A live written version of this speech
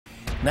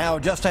Now,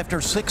 just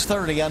after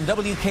 6:30 on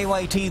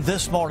WKYT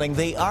this morning,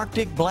 the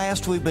Arctic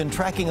blast we've been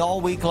tracking all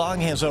week long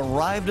has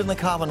arrived in the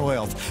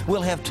Commonwealth.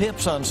 We'll have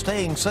tips on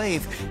staying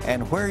safe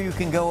and where you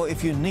can go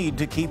if you need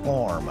to keep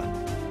warm.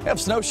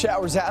 Have snow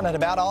showers out and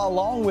about, all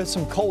along with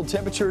some cold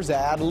temperatures.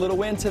 Add a little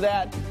wind to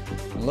that,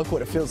 and look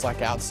what it feels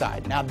like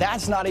outside. Now,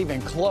 that's not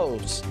even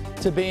close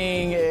to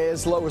being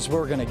as low as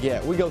we're going to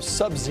get. We go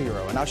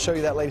sub-zero, and I'll show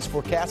you that latest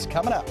forecast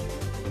coming up.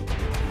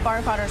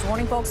 Firefighters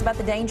warning folks about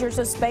the dangers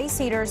of space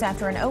heaters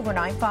after an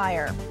overnight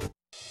fire.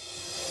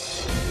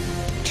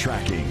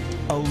 Tracking,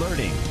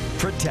 alerting,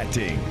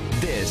 protecting.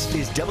 This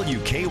is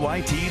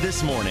WKYT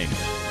This Morning.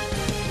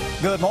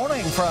 Good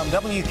morning from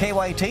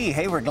WKYT.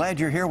 Hey, we're glad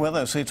you're here with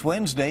us. It's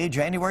Wednesday,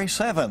 January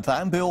 7th.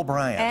 I'm Bill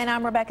Bryant. And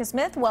I'm Rebecca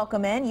Smith.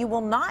 Welcome in. You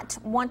will not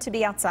want to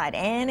be outside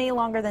any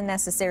longer than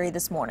necessary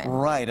this morning.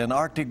 Right. An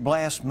Arctic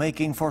blast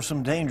making for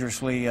some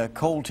dangerously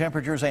cold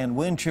temperatures and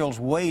wind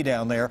chills way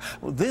down there.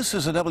 This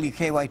is a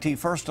WKYT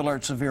First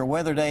Alert Severe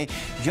Weather Day.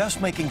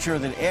 Just making sure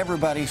that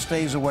everybody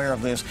stays aware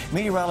of this.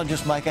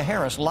 Meteorologist Micah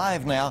Harris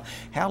live now.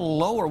 How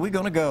low are we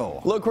going to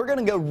go? Look, we're going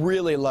to go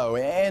really low,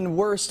 and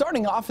we're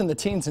starting off in the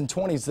teens and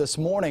 20s this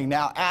morning.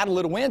 Now, add a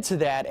little wind to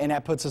that, and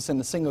that puts us in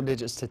the single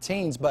digits to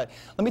teens. But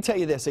let me tell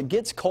you this, it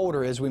gets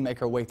colder as we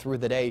make our way through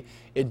the day.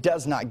 It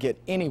does not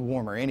get any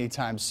warmer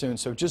anytime soon.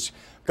 So just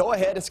go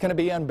ahead. It's going to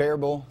be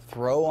unbearable.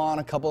 Throw on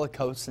a couple of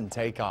coats and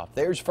take off.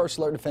 There's First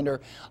Alert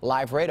Defender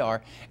live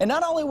radar. And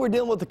not only we're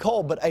dealing with the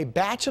cold, but a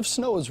batch of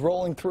snow is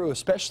rolling through,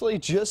 especially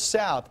just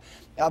south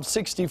of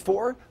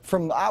 64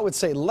 from, I would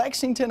say,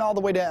 Lexington all the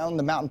way down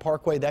the Mountain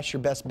Parkway. That's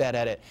your best bet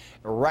at it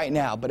right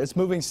now. But it's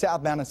moving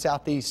southbound and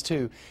southeast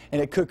too,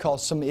 and it could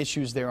cause some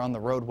issues there on the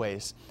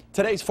roadways.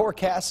 Today's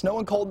forecast, snow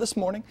and cold this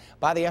morning.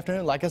 By the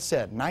afternoon, like I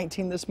said,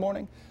 19 this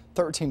morning,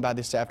 13 by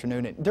this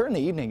afternoon. And during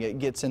the evening, it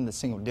gets in the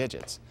single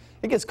digits.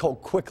 It gets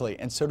cold quickly,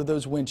 and so do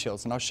those wind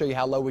chills. And I'll show you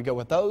how low we go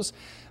with those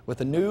with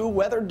the new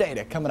weather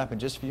data coming up in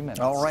just a few minutes.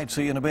 All right,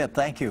 see you in a bit.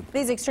 Thank you.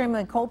 These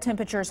extremely cold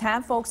temperatures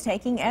have folks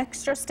taking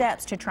extra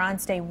steps to try and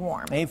stay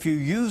warm. If you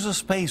use a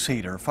space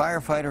heater,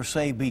 firefighters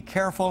say be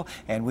careful,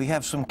 and we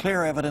have some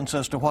clear evidence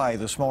as to why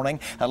this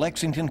morning. A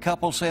Lexington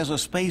couple says a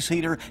space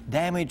heater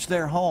damaged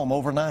their home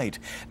overnight.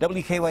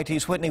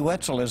 WKYT's Whitney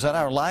Wetzel is at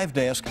our live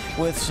desk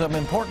with some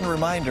important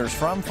reminders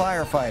from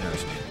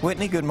firefighters.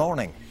 Whitney, good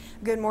morning.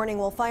 Good morning.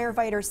 Well,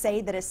 firefighters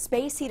say that a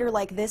space heater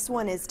like this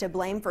one is to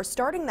blame for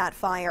starting that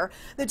fire.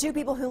 The two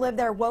people who lived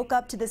there woke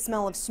up to the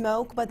smell of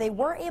smoke, but they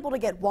were able to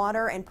get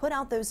water and put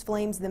out those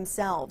flames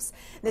themselves.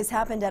 This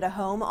happened at a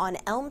home on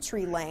Elm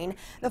Tree Lane.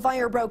 The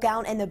fire broke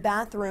out in the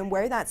bathroom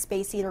where that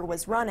space heater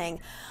was running.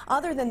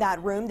 Other than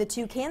that room, the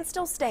two can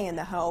still stay in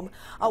the home.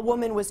 A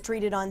woman was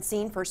treated on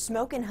scene for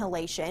smoke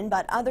inhalation,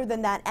 but other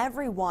than that,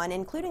 everyone,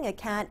 including a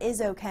cat,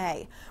 is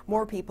okay.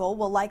 More people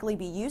will likely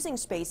be using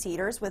space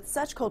heaters with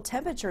such cold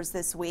temperatures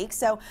this week,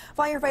 so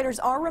firefighters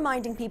are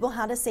reminding people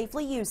how to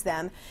safely use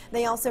them.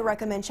 They also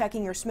recommend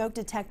checking your smoke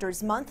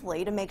detectors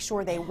monthly to make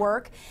sure they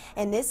work.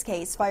 In this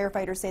case,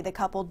 firefighters say the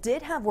couple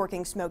did have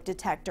working smoke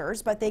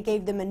detectors, but they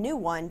gave them a new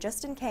one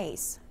just in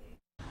case.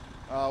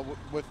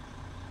 With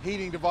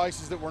heating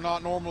devices that we're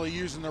not normally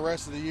using the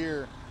rest of the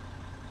year.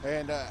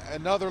 And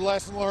another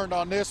lesson learned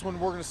on this one,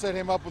 we're going to set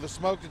him up with a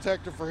smoke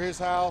detector for his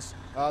house.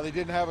 They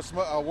didn't have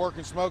a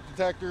working smoke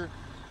detector.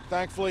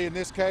 Thankfully, in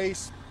this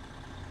case,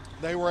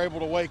 they were able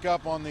to wake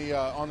up on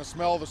the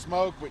smell of the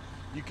smoke, but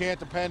you can't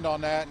depend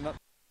on that.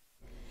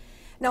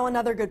 Now,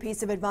 another good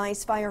piece of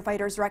advice,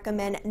 firefighters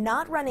recommend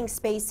not running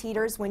space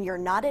heaters when you're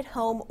not at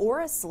home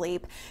or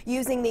asleep.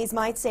 Using these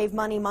might save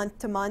money month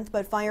to month,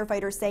 but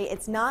firefighters say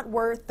it's not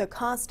worth the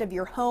cost of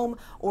your home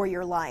or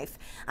your life.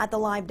 At the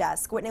live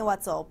desk, Whitney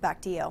Wetzel,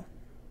 back to you.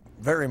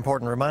 Very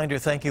important reminder.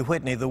 Thank you,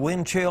 Whitney. The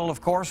wind chill, of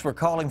course, we're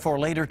calling for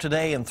later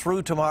today and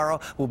through tomorrow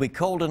will be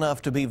cold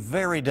enough to be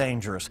very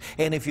dangerous.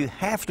 And if you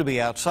have to be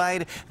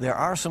outside, there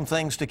are some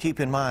things to keep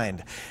in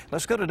mind.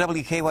 Let's go to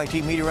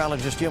WKYT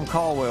meteorologist Jim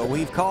Caldwell.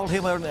 We've called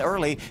him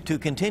early to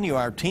continue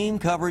our team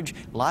coverage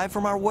live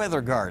from our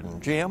weather garden.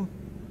 Jim?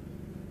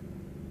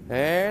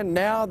 And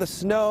now the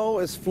snow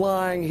is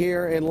flying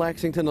here in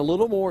Lexington, a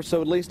little more so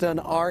at least on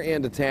our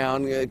end of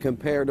town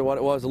compared to what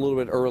it was a little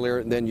bit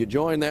earlier. Then you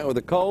join that with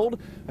the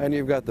cold and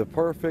you've got the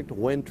perfect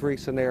wintry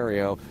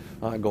scenario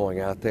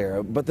going out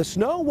there. But the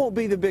snow won't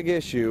be the big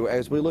issue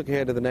as we look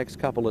ahead to the next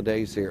couple of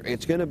days here.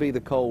 It's going to be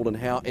the cold and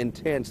how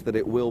intense that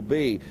it will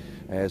be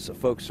as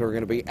folks are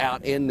going to be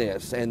out in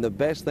this. And the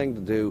best thing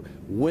to do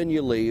when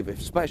you leave,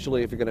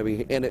 especially if you're going to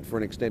be in it for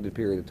an extended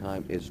period of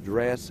time, is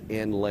dress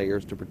in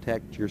layers to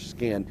protect your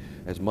skin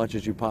as much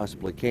as you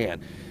possibly can.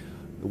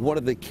 One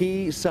of the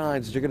key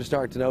signs that you're going to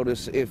start to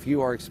notice if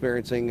you are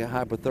experiencing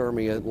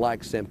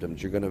hypothermia-like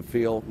symptoms, you're going to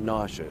feel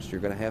nauseous,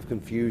 you're going to have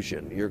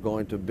confusion, you're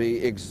going to be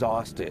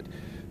exhausted.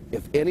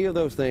 If any of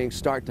those things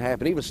start to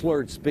happen, even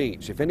slurred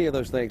speech, if any of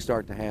those things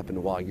start to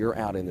happen while you're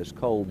out in this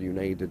cold, you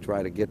need to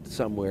try to get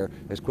somewhere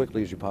as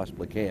quickly as you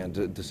possibly can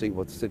to see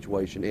what the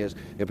situation is,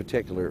 in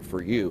particular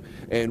for you.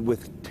 And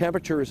with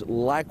temperatures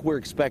like we're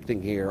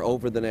expecting here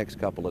over the next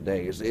couple of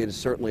days, it is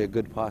certainly a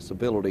good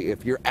possibility,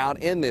 if you're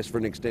out in this for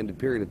an extended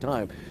period of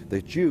time,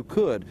 that you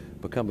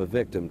could become a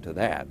victim to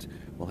that.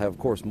 We'll have, of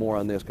course, more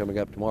on this coming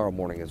up tomorrow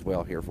morning as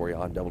well here for you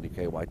on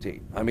WKYT.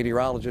 I'm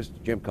meteorologist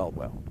Jim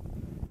Caldwell.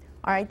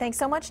 All right, thanks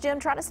so much, Jim.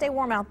 Try to stay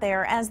warm out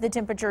there as the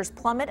temperatures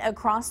plummet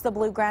across the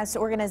bluegrass.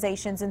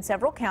 Organizations in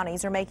several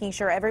counties are making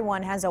sure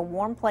everyone has a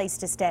warm place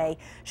to stay.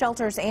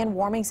 Shelters and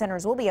warming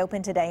centers will be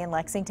open today in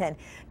Lexington.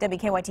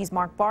 WKYT's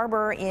Mark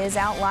Barber is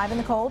out live in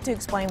the cold to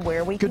explain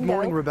where we can go. Good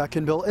morning, Rebecca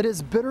and Bill. It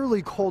is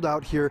bitterly cold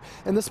out here,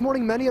 and this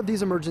morning many of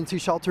these emergency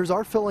shelters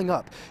are filling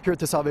up. Here at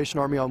the Salvation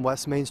Army on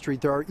West Main Street,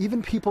 there are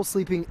even people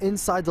sleeping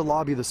inside the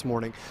lobby this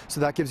morning.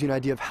 So that gives you an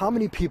idea of how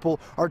many people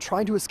are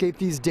trying to escape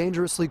these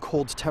dangerously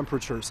cold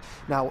temperatures.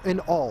 Now, in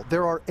all,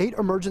 there are 8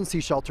 emergency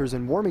shelters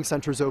and warming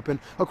centers open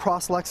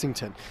across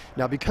Lexington.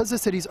 Now, because the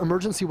city's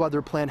emergency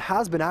weather plan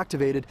has been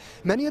activated,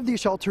 many of these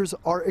shelters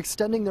are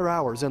extending their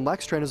hours, and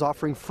Lextran is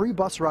offering free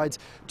bus rides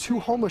to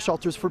homeless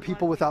shelters for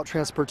people without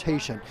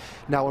transportation.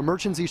 Now,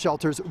 emergency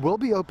shelters will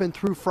be open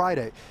through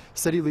Friday.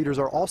 City leaders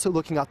are also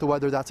looking at the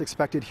weather that's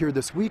expected here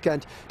this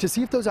weekend to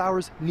see if those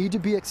hours need to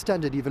be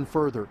extended even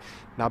further.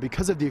 Now,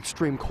 because of the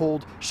extreme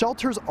cold,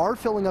 shelters are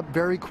filling up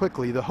very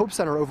quickly. The Hope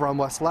Center over on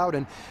West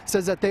Loudon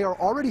says that they are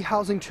already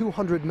housing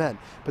 200 men,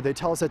 but they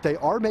tell us that they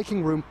are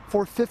making room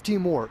for 50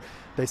 more.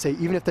 They say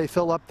even if they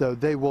fill up, though,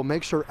 they will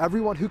make sure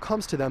everyone who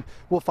comes to them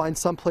will find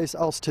someplace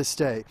else to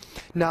stay.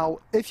 Now,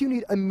 if you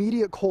need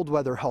immediate cold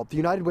weather help, the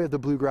United Way of the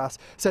Bluegrass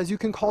says you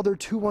can call their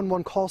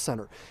 211 call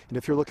center. And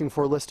if you're looking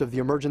for a list of the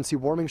emergency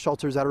warming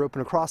shelters that are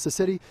open across the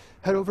city,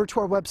 head over to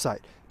our website,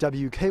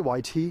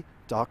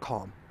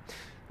 WKYT.com.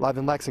 Live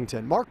in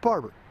Lexington, Mark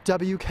Barber,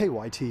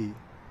 WKYT.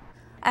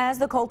 As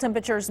the cold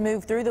temperatures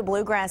move through the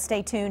bluegrass,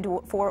 stay tuned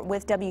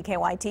with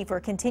WKYT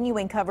for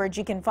continuing coverage.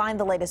 You can find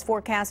the latest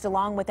forecast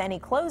along with any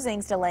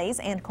closings, delays,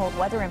 and cold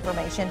weather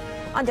information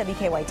on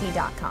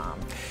WKYT.com.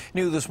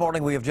 New this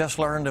morning, we have just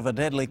learned of a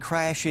deadly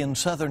crash in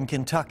southern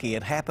Kentucky.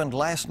 It happened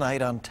last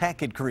night on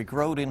Tackett Creek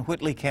Road in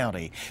Whitley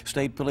County.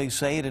 State police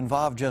say it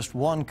involved just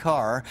one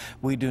car.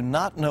 We do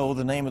not know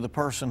the name of the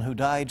person who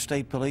died.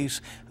 State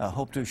police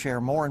hope to share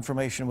more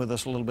information with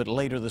us a little bit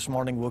later this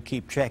morning. We'll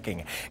keep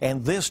checking.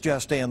 And this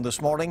just in this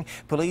morning.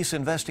 Police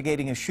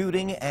investigating a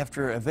shooting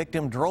after a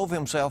victim drove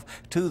himself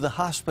to the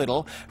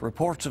hospital.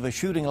 Reports of a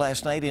shooting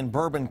last night in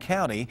Bourbon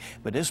County,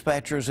 but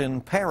dispatchers in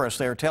Paris,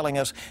 they're telling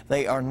us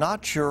they are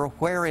not sure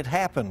where it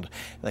happened.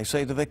 They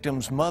say the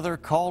victim's mother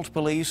called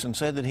police and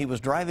said that he was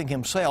driving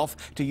himself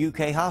to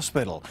UK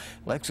Hospital.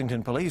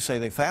 Lexington police say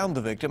they found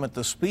the victim at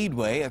the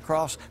Speedway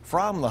across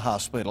from the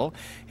hospital.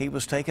 He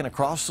was taken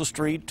across the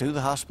street to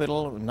the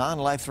hospital,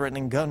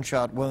 non-life-threatening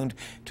gunshot wound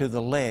to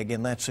the leg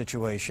in that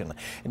situation.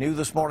 New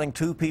this morning,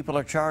 2 people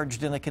are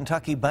charged in a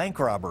Kentucky bank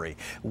robbery.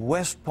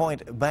 West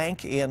Point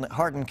Bank in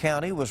Hardin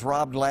County was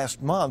robbed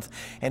last month,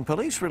 and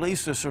police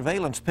released a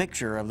surveillance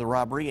picture of the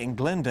robbery in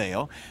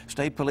Glendale.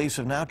 State police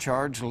have now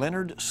charged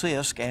Leonard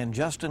Sisk and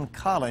Justin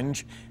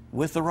Collins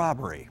with the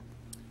robbery.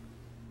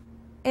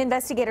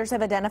 Investigators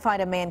have identified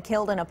a man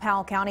killed in a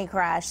Powell County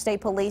crash. State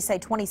police say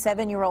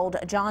 27-year-old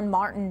John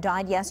Martin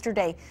died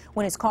yesterday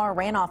when his car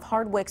ran off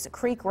Hardwicks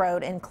Creek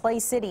Road in Clay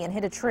City and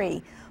hit a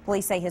tree.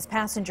 Police say his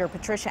passenger,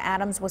 Patricia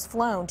Adams, was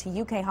flown to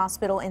UK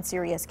Hospital in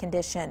serious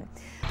condition.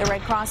 The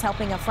Red Cross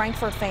helping a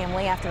Frankfort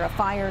family after a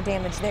fire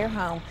damaged their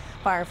home.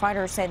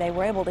 Firefighters say they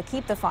were able to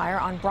keep the fire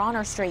on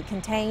Bronner Street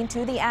contained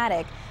to the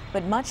attic,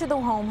 but much of the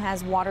home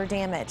has water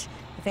damage.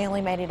 The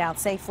family made it out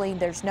safely.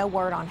 There's no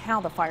word on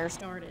how the fire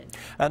started.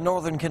 A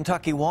northern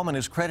Kentucky woman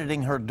is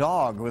crediting her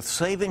dog with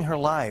saving her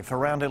life.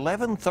 Around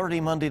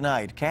 11:30 Monday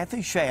night,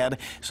 Kathy Shad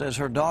says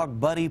her dog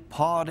Buddy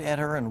pawed at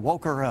her and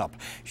woke her up.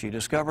 She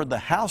discovered the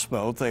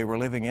houseboat they were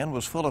living in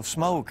was full of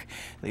smoke.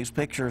 These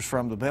pictures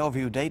from the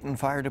Bellevue-Dayton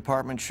Fire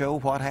Department show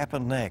what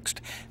happened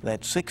next.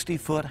 That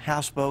 60-foot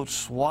houseboat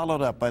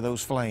swallowed up by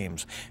those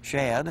flames.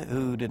 Shad,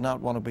 who did not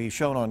want to be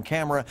shown on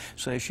camera,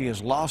 says she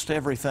has lost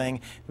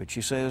everything, but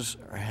she says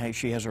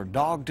she has her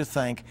dog to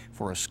thank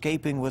for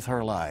escaping with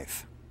her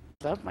life.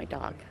 I love my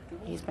dog.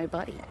 He's my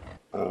buddy.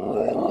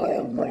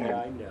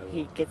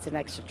 He gets an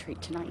extra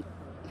treat tonight.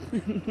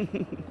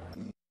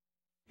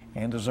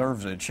 And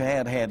deserves it.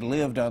 Chad had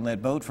lived on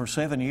that boat for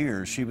 7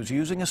 years. She was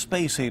using a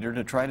space heater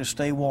to try to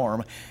stay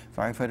warm.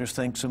 Firefighters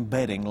think some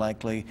bedding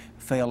likely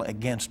fell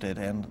against it,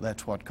 and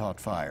that's what caught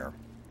fire.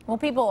 Well,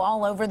 people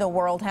all over the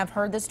world have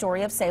heard the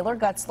story of Sailor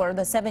Gutzler,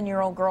 the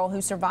 7-year-old girl who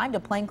survived a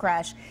plane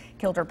crash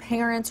killed her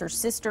parents, her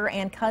sister,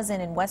 and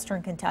cousin in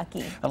western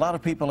Kentucky. A lot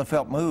of people have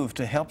felt moved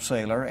to help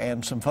Sailor,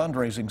 and some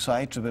fundraising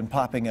sites have been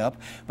popping up.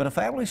 But a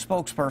family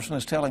spokesperson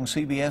is telling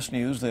CBS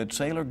News that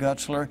Sailor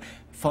Gutzler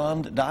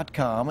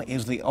Fund.com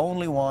is the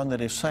only one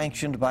that is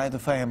sanctioned by the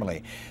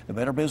family. The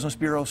Better Business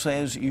Bureau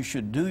says you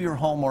should do your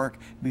homework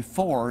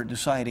before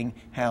deciding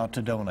how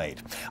to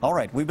donate. All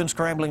right, we've been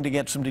scrambling to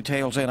get some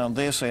details in on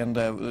this, and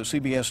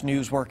CBS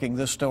News working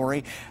this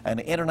story. An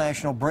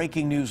international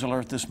breaking news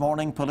alert this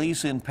morning.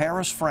 Police in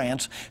Paris,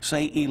 France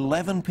say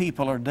 11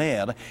 people are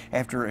dead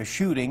after a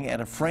shooting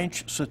at a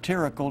French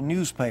satirical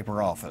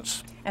newspaper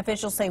office.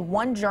 Officials say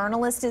one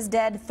journalist is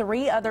dead.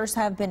 3 others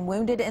have been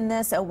wounded in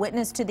this. A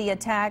witness to the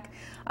attack,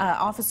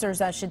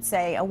 officers, I should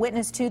say, a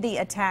witness to the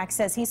attack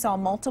says he saw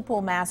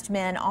multiple masked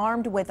men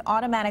armed with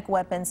automatic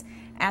weapons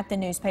at the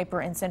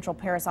newspaper in central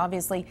Paris.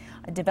 Obviously,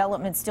 a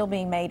development still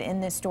being made in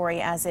this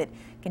story as it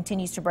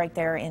continues to break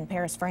there in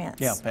Paris, France.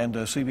 Yeah, and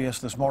CBS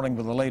this morning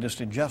with the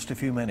latest in just a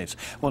few minutes.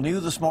 Well,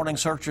 new this morning,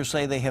 searchers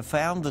say they have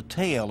found the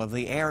tail of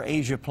the Air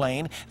Asia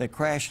plane that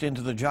crashed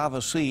into the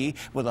Java Sea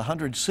with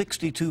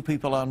 162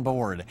 people on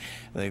board.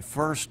 The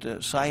first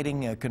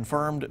sighting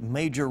confirmed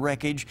major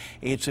wreckage.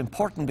 It's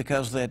important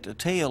because that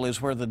tail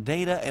is where the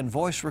data and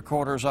voice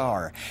recorders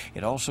are.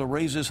 It also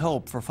raises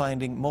hope for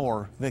finding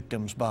more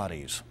victims'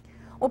 bodies.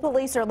 Well,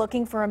 police are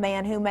looking for a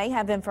man who may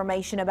have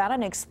information about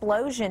an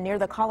explosion near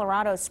the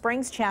Colorado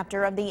Springs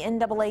chapter of the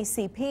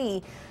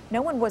NAACP.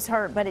 No one was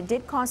hurt, but it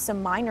did cause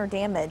some minor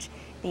damage.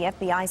 The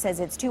FBI says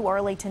it's too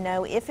early to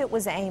know if it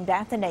was aimed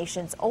at the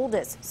nation's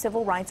oldest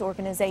civil rights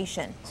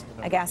organization.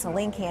 A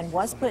gasoline can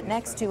was put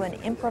next to an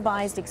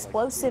improvised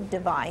explosive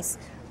device,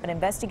 but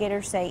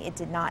investigators say it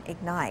did not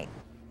ignite.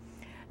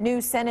 New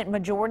Senate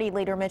Majority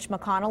Leader Mitch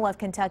McConnell of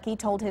Kentucky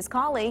told his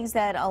colleagues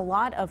that a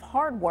lot of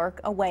hard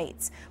work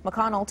awaits.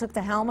 McConnell took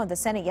the helm of the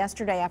Senate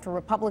yesterday after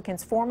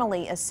Republicans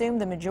formally assumed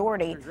the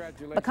majority.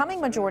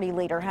 Becoming Majority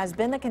Leader has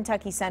been the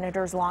Kentucky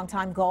Senator's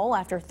longtime goal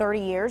after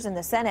 30 years in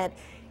the Senate.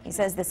 He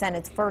says the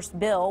Senate's first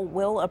bill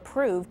will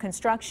approve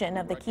construction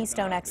of the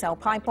Keystone XL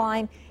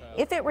pipeline.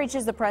 If it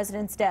reaches the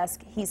president's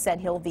desk, he said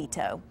he'll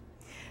veto.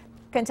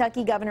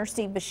 Kentucky Governor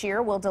Steve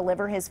Beshear will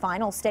deliver his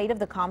final State of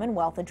the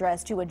Commonwealth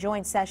address to a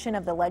joint session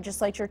of the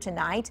legislature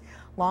tonight.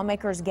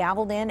 Lawmakers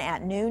gavelled in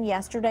at noon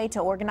yesterday to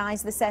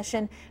organize the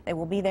session. They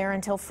will be there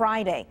until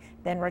Friday,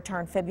 then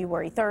return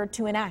February 3rd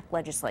to enact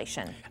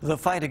legislation. The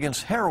fight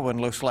against heroin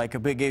looks like a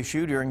big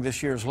issue during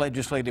this year's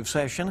legislative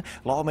session.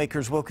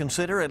 Lawmakers will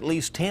consider at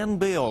least 10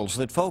 bills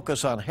that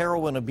focus on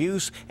heroin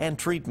abuse and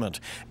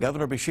treatment.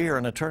 Governor Beshear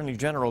and Attorney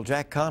General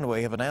Jack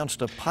Conway have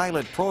announced a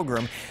pilot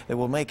program that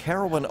will make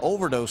heroin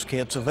overdose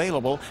kits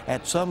available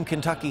at some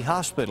Kentucky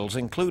hospitals,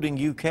 including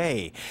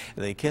UK.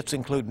 The kits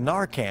include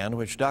Narcan,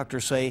 which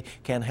doctors say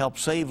can help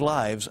save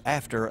lives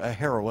after a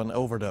heroin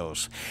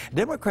overdose.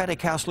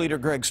 Democratic House Leader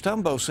Greg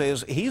Stumbo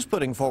says he's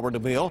putting forward a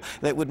bill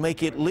that would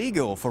make it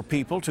legal for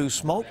people to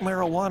smoke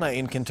marijuana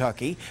in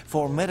Kentucky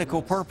for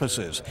medical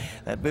purposes.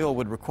 That bill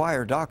would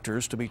require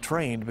doctors to be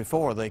trained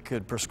before they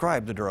could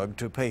prescribe the drug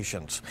to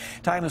patients.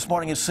 Time this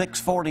morning is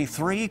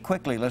 6:43.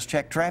 Quickly, let's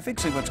check traffic,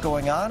 see what's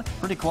going on.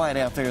 Pretty quiet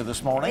out there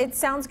this morning. It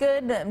sounds good.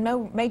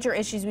 No major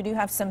issues. We do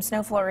have some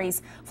snow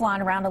flurries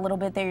flying around a little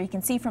bit there. You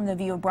can see from the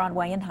view of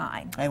Broadway and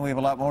High. And we have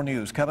a lot more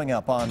news coming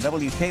up on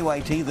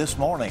WKYT this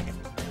morning.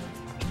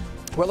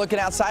 We're looking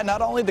outside,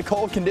 not only the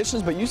cold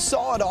conditions, but you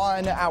saw it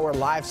on our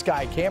live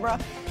sky camera.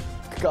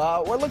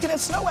 We're looking at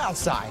snow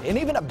outside, and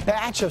even a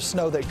batch of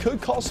snow that could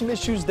cause some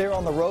issues there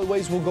on the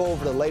roadways. We'll go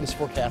over the latest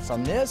forecast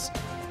on this,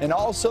 and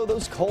also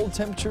those cold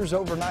temperatures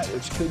overnight,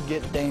 which could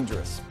get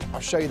dangerous. I'll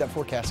show you that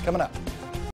forecast coming up.